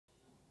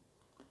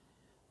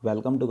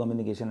Welcome to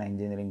Communication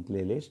Engineering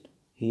playlist.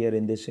 Here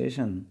in this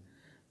session,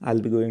 I'll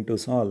be going to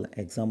solve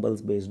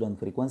examples based on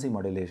frequency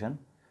modulation.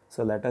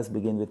 So let us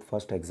begin with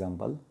first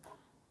example.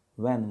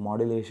 When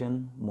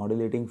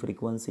modulating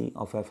frequency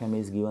of FM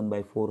is given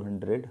by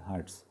 400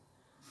 Hertz.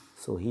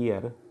 So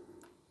here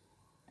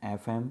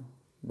FM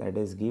that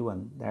is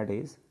given, that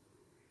is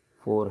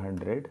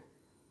 400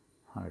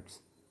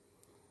 Hertz,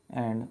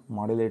 and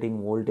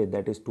modulating voltage,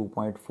 that is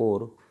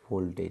 2.4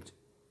 voltage.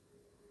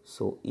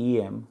 So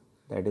EM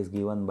that is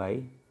given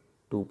by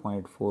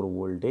 2.4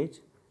 voltage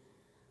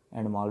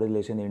and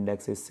modulation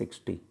index is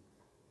 60.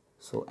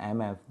 So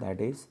MF that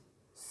is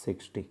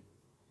 60.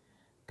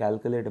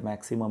 Calculate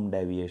maximum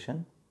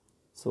deviation.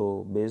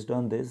 So based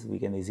on this we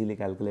can easily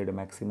calculate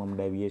maximum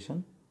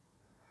deviation,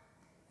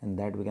 and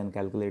that we can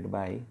calculate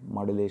by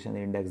modulation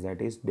index, that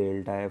is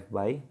delta F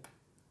by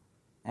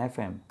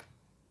FM.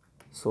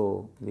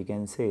 So we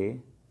can say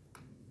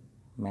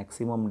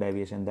maximum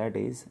deviation, that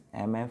is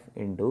MF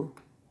into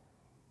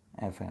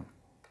FM,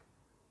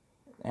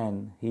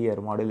 and here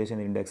modulation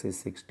index is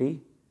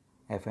 60,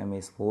 FM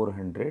is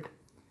 400.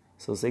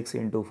 So 6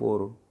 into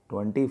 4,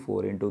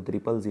 24 into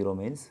 000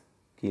 means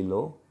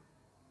kilo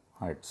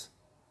hertz.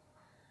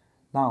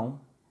 Now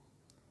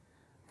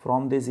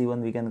from this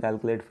even we can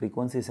calculate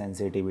frequency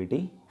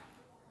sensitivity,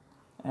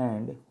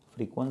 and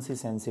frequency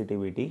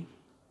sensitivity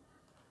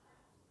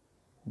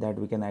that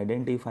we can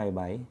identify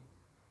by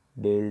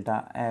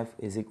delta F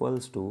is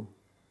equals to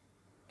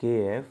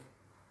KF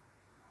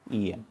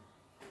EM.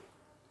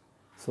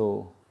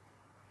 So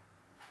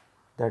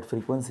that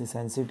frequency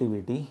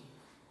sensitivity,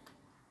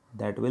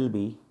 that will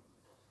be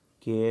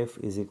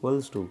KF is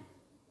equals to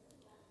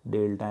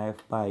delta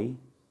F by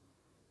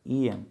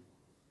EM,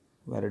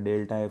 where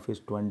delta F is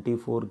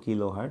 24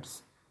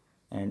 kilohertz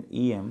and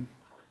EM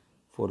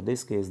for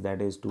this case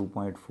that is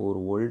 2.4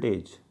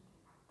 voltage.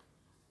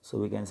 So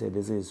we can say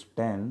this is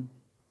 10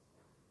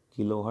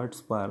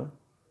 kilohertz per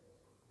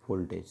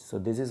voltage. So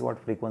this is what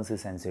frequency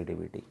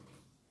sensitivity.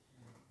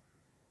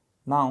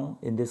 Now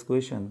in this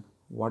question,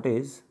 what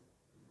is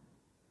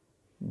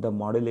the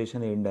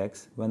modulation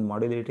index when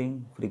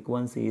modulating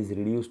frequency is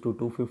reduced to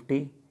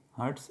 250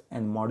 Hertz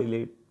and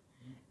modulating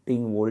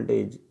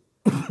voltage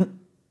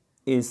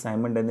is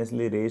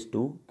simultaneously raised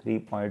to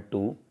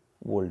 3.2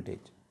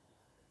 voltage.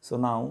 So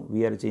now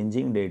we are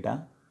changing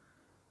data,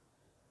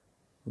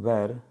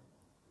 where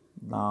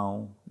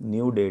now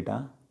new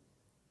data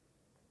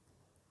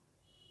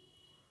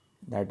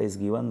that is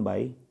given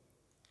by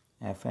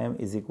FM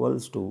is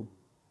equals to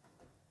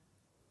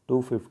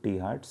 250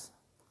 Hertz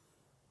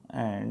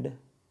and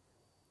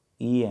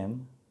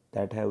EM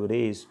that have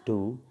raised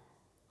to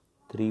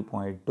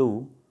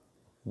 3.2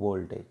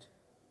 voltage.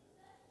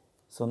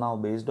 So now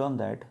based on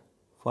that,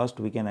 first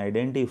we can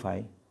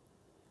identify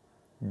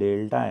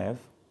delta F,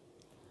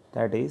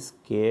 that is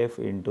KF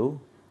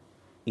into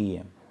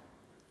EM.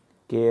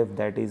 KF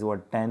that is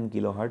what, 10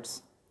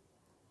 kilohertz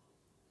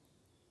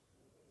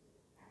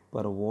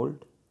per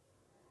volt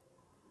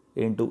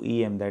into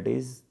EM that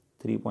is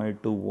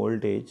 3.2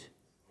 voltage.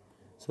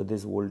 So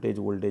this voltage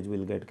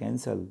will get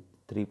cancelled.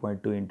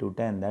 3.2 into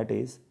 10, that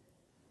is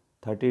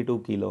 32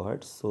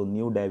 kilohertz. So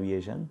new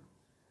deviation,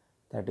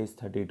 that is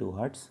 32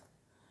 hertz,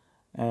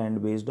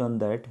 and based on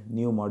that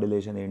new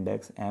modulation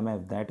index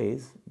MF, that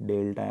is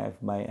delta F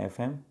by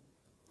FM,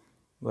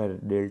 where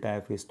delta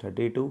F is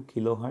 32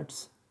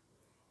 kilohertz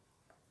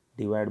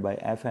divided by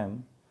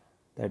FM,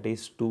 that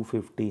is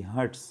 250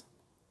 hertz.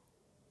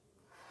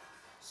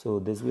 So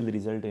this will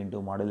result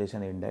into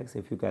modulation index.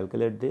 If you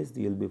calculate this,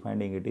 you will be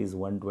finding it is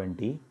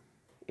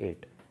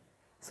 128.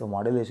 So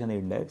modulation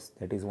index,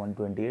 that is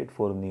 128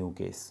 for new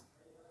case.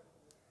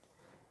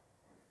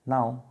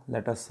 Now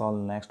let us solve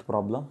next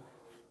problem,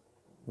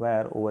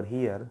 where over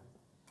here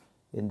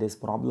in this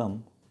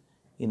problem,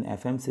 in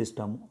FM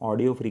system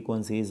audio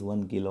frequency is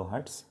 1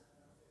 kilohertz.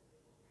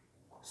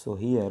 So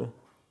here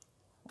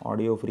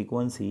audio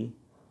frequency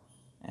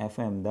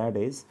FM, that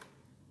is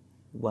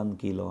 1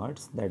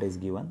 kilohertz, that is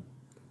given.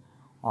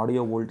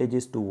 Audio voltage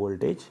is 2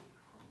 voltage.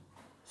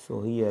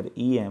 So here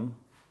EM,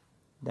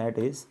 that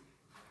is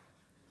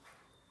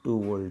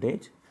 2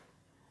 voltage.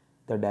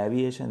 The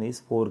deviation is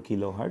 4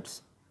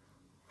 kilohertz.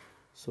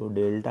 So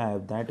delta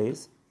F, that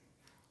is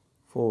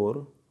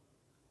 4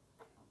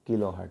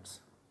 kilohertz.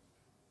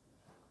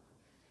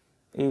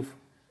 If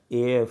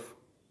AF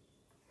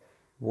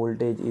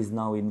voltage is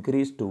now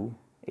increased to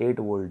 8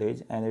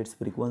 voltage and its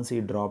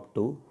frequency dropped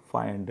to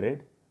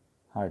 500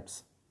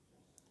 hertz.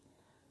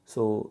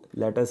 So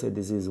let us say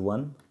this is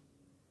 1,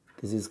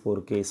 this is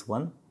for case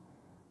 1,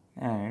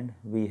 and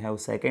we have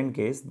second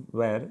case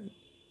where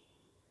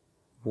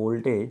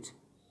voltage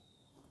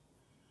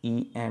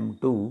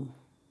EM2,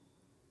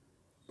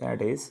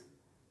 that is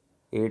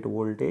 8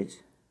 voltage,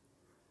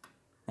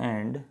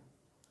 and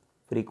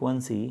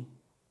frequency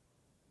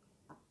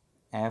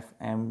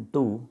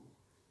FM2,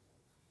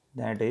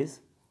 that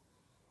is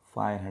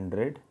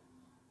 500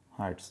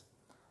 hertz.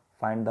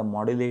 Find the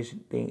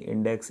modulation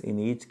index in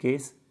each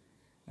case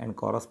and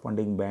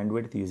corresponding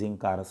bandwidth using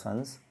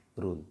Carson's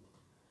rule.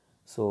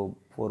 So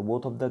for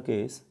both of the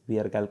case, we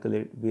are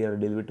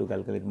delivered to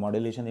calculate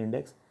modulation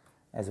index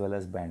as well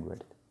as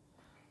bandwidth.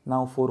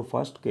 Now for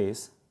first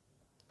case,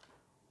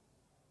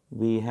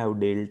 we have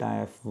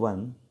delta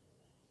F1,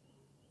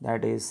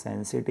 that is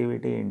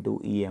sensitivity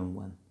into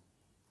EM1.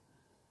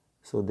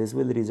 So this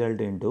will result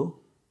into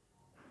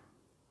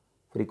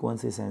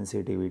frequency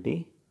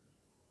sensitivity,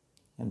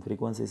 and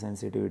frequency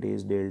sensitivity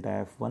is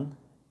delta F1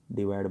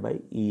 divided by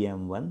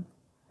EM1.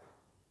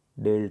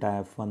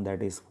 Delta F1,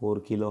 that is 4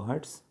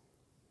 kilohertz,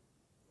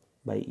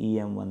 by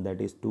EM1, that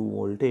is 2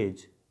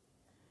 voltage.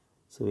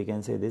 So we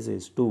can say this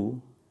is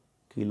 2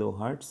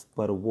 kilohertz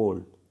per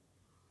volt.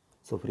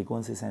 So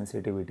frequency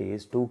sensitivity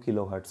is 2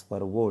 kilohertz per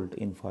volt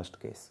in first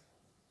case.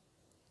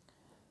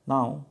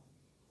 Now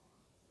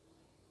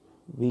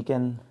we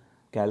can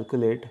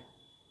calculate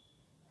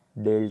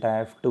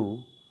delta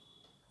F2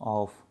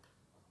 of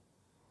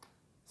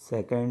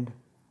second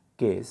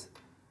case.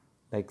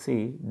 Like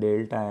see,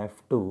 delta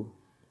F2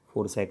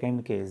 for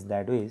second case,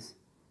 that is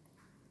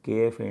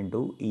Kf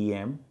into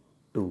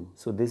EM2.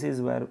 So this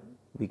is where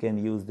we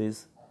can use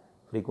this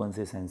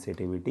frequency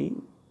sensitivity.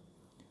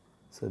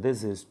 So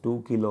this is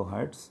 2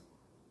 kilohertz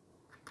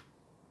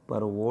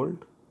per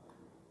volt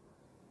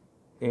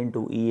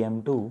into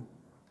EM2.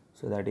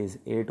 So that is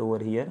 8 over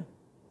here.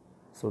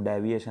 So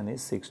deviation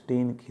is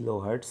 16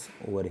 kilohertz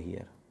over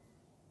here.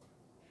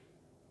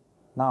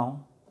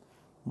 Now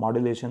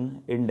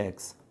modulation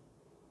index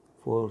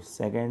for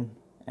second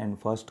and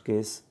first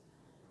case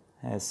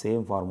has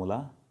same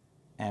formula.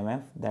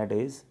 MF, that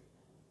is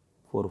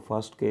for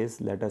first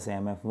case, let us say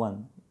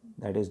MF1,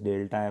 that is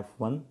delta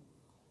F1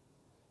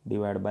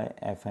 divided by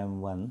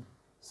FM1.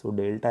 So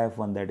delta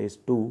F1, that is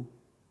 2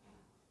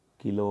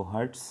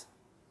 kilohertz,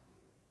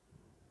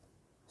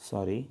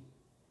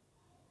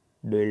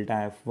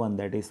 delta F1,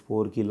 that is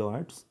 4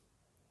 kilohertz,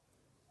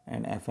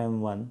 and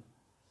FM1,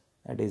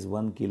 that is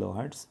 1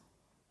 kilohertz.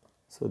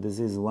 So this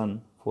is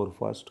 1 for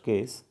first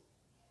case,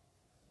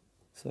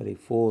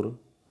 4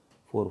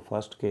 for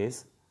first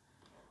case,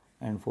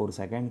 and for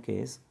second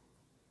case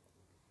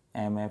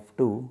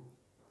MF2,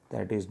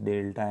 that is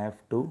delta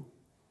F2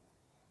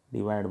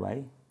 divided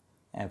by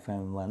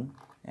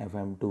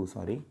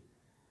FM2.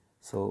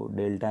 So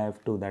delta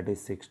F2, that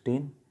is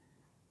 16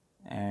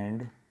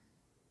 and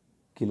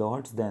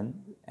kilohertz, then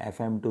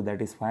FM2, that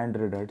is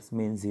 500 Hertz,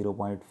 means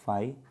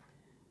 0.5.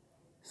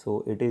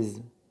 So it is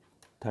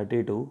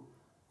 32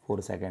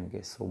 for second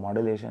case. So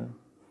modulation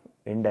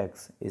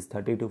index is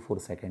 32 for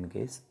second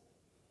case.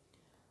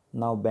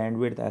 Now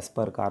bandwidth as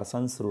per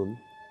Carson's rule.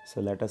 So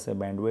let us say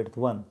bandwidth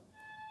 1.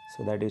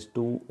 So that is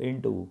 2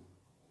 into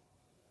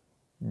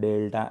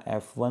delta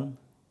F1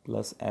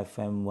 plus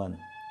FM1.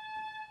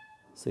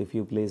 So if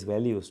you place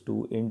values,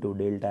 2 into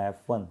delta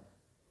F1,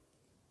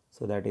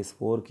 so that is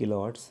 4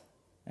 kilohertz,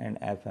 and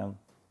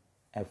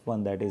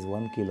F1, that is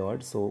 1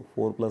 kilohertz. So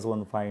 4 plus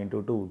 1, 5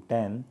 into 2,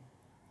 10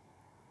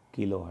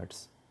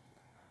 kilohertz.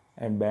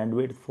 And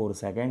bandwidth for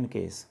second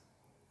case,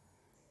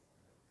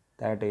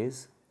 that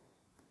is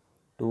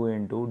 2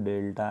 into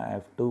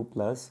delta F2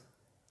 plus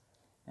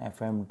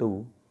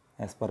FM2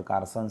 as per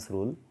Carson's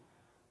rule.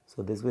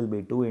 So this will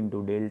be 2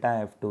 into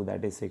delta F2,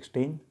 that is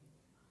 16,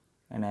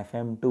 and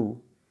FM2,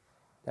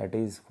 that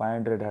is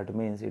 500 Hertz,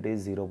 means it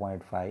is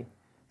 0.5.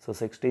 So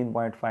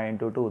 16.5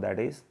 into 2, that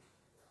is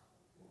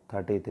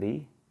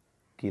 33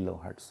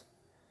 kilohertz.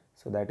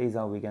 So that is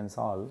how we can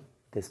solve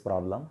this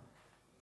problem.